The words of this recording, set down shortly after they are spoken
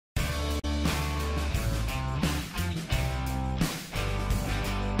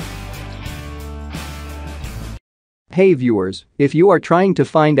Hey viewers, if you are trying to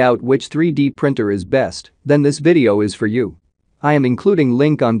find out which 3D printer is best, then this video is for you. I am including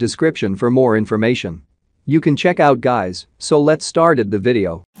link on description for more information. You can check out guys, so let's start at the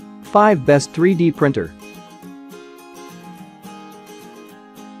video. 5 Best 3D Printer.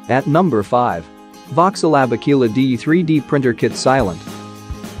 At number 5. Voxelab Aquila D 3D Printer Kit Silent.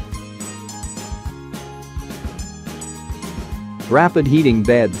 Rapid heating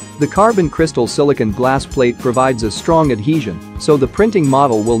bed. The carbon crystal silicon glass plate provides a strong adhesion, so the printing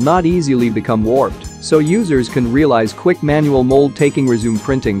model will not easily become warped, so users can realize quick manual mold taking resume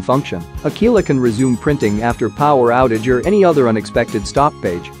printing function. Aquila can resume printing after power outage or any other unexpected stop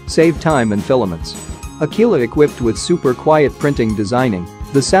page, save time and filaments. Aquila equipped with super quiet printing designing.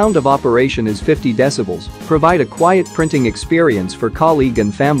 The sound of operation is 50 decibels, provide a quiet printing experience for colleague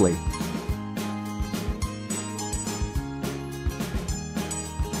and family.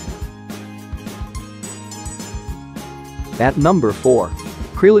 At number 4.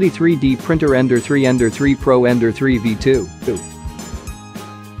 CREALITY 3D Printer Ender 3 Ender 3 Pro Ender 3 V2.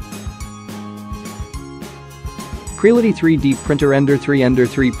 CREALITY 3D Printer Ender 3 Ender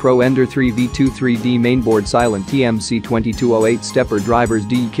 3 Pro Ender 3 V2 3D Mainboard Silent TMC2208 Stepper Drivers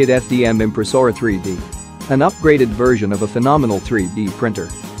D Kit FDM Impressora 3D. An upgraded version of a phenomenal 3D printer.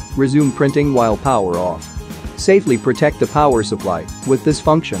 Resume printing while power off. Safely protect the power supply with this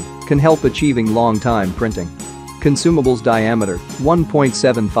function can help achieving long-time printing. Consumables diameter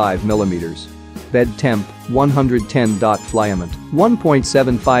 1.75 mm. Bed temp 110. Filament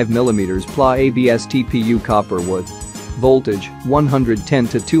 1.75 mm PLA ABS TPU copper wood. Voltage 110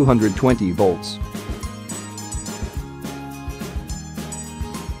 to 220 volts.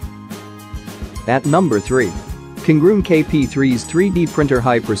 At number 3. KINGROON KP3's 3D Printer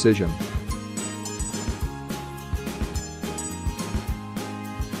High Precision.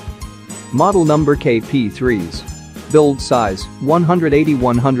 Model number KP3's. Build size 180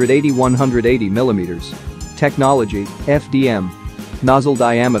 mm. Technology FDM. Nozzle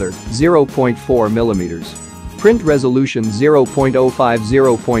diameter 0.4 mm. Print resolution 0.05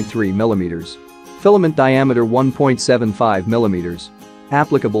 0.3 mm. Filament diameter 1.75 mm.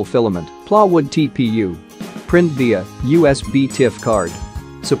 Applicable filament PLA wood TPU. Print via USB TIFF card.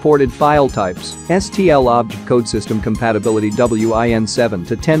 Supported file types STL Object Code System Compatibility WIN7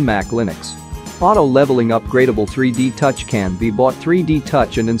 to 10 Mac Linux. Auto leveling upgradable 3D Touch can be bought 3D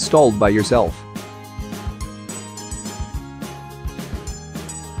Touch and installed by yourself.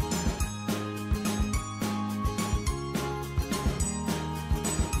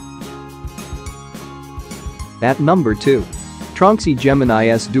 At number 2. Tronxy GEMINI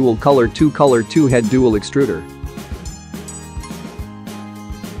S Dual Color 2 Color 2 Head Dual Extruder.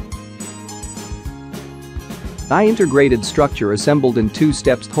 Integrated structure assembled in 2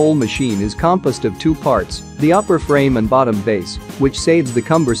 steps. Whole machine is composed of 2 parts, the upper frame and bottom base, which saves the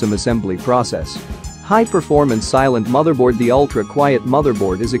cumbersome assembly process. High-performance silent motherboard. The ultra-quiet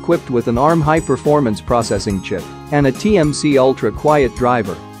motherboard is equipped with an ARM high-performance processing chip and a TMC ultra-quiet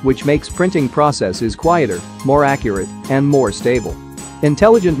driver, which makes printing process is quieter, more accurate, and more stable.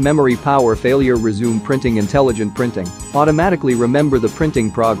 Intelligent memory power failure resume printing. Intelligent printing automatically remember the printing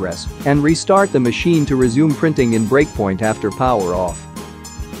progress and restart the machine to resume printing in breakpoint after power off.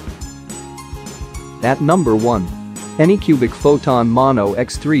 At number 1. ANYCUBIC Photon Mono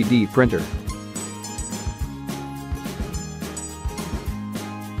X 3D Printer.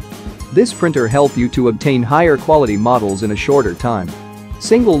 This printer helps you to obtain higher quality models in a shorter time.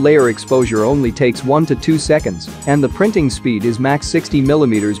 Single layer exposure only takes 1 to 2 seconds, and the printing speed is max 60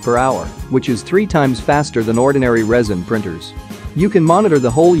 mm per hour, which is 3 times faster than ordinary resin printers. You can monitor the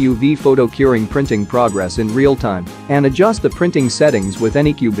whole UV photo curing printing progress in real time and adjust the printing settings with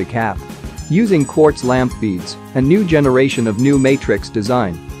ANYCUBIC app. Using quartz lamp beads, a new generation of new matrix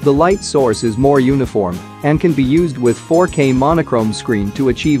design, the light source is more uniform and can be used with 4K monochrome screen to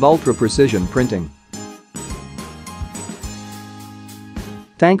achieve ultra-precision printing.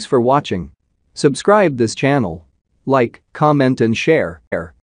 Thanks for watching. Subscribe this channel. Like, comment and share.